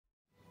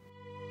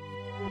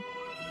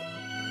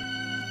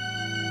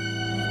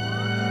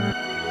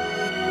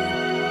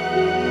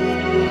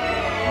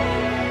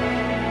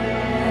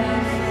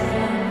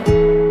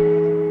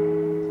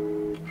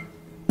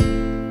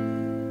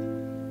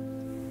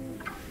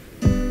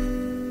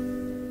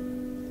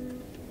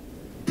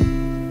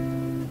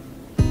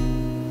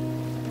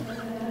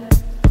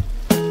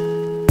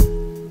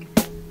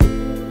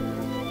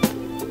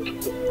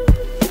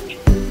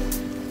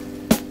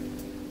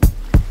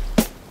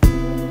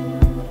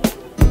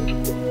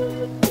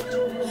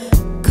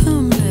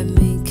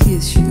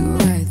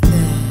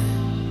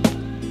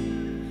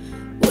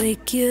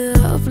Take you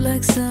off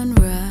like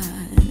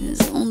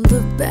sunrise on the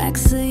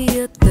backseat of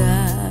your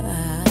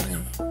thigh.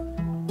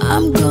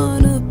 I'm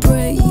gonna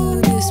pray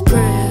you this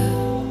prayer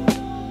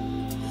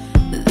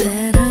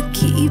that I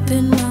keep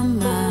in my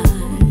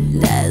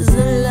mind as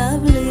a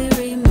lovely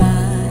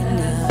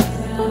reminder.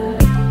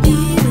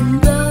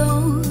 Even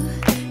though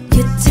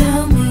you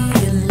tell me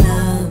you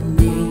love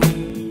me,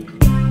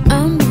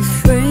 I'm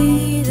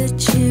afraid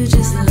that you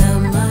just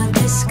love my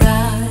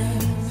disguise.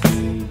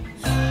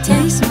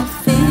 Taste my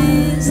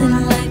fears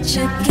and light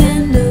your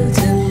candle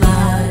to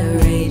my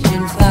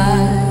raging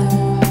fire,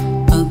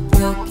 a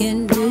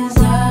broken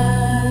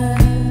desire.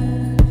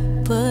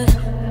 But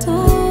don't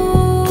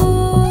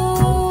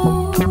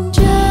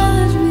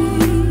judge me.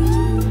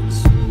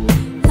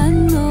 I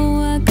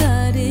know I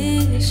got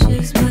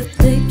issues, but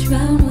they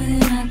drown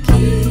when I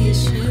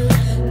kiss you.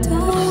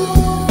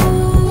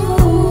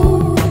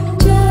 Don't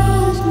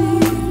judge me.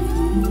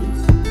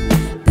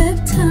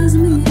 Baptize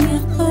me in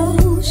your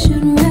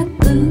ocean.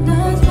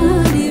 Recognize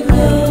my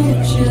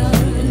devotion.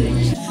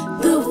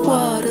 The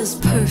water's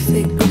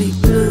perfectly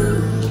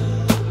blue.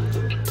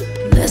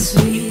 Let's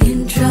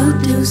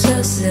reintroduce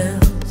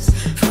ourselves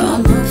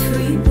from a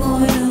free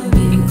point of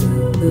view.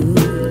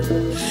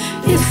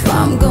 If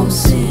I'm gon'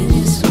 sin,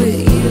 it's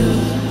with you.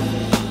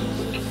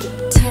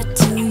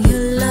 Tattoo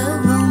your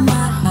love on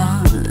my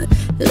heart.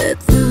 Let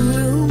the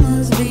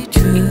rumors be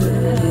true.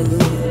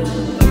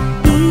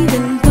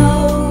 Even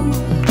though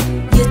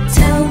you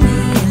tell me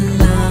you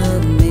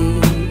love me,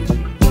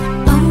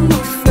 I'm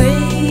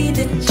afraid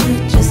that you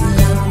just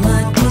love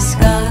my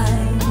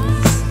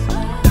disguise.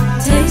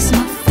 Taste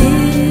my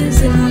fears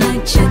and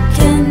light your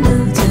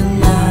candle to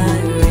my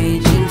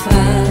raging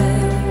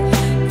fire,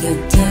 your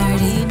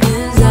dirty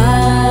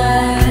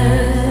desire.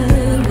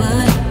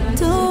 But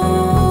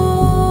don't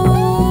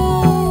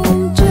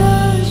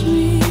judge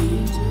me.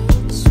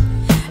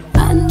 I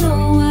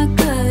know I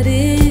got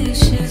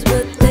issues,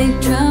 but they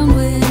drown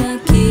when I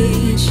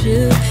kiss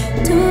you.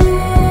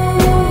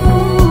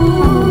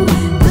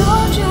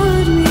 Don't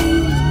judge me.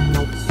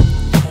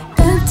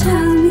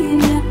 Baptize me in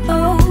your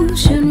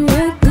ocean.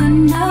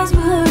 Recognize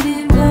my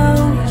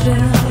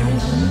devotion.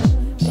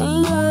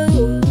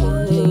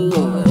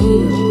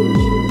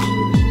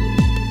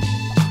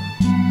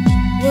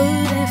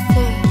 Would I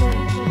fail?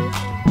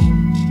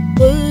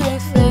 Would I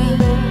fail?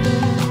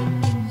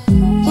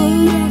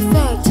 Would I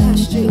fail?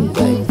 Touched you,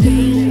 baby.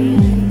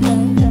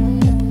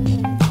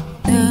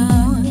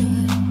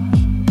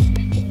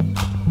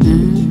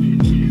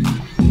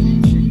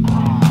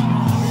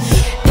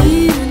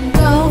 Even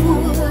though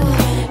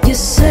you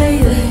say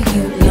that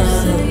you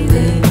love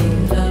me,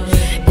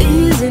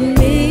 isn't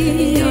me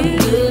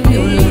until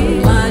you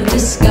love my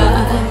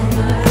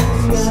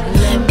disguise?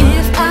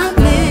 If I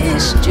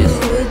missed you,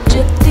 would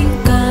you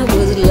think I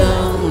was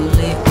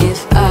lonely?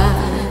 If I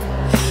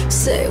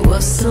say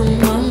what's on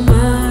my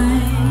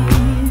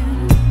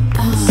mind,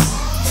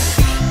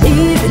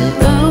 even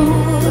though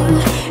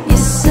you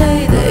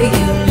say that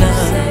you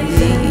love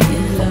me,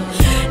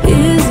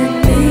 isn't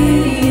me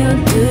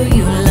until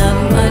you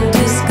love my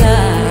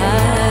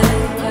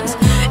disguise?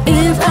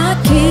 If I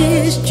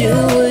kissed you,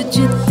 would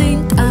you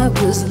think I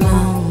was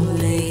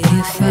lonely?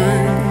 If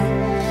I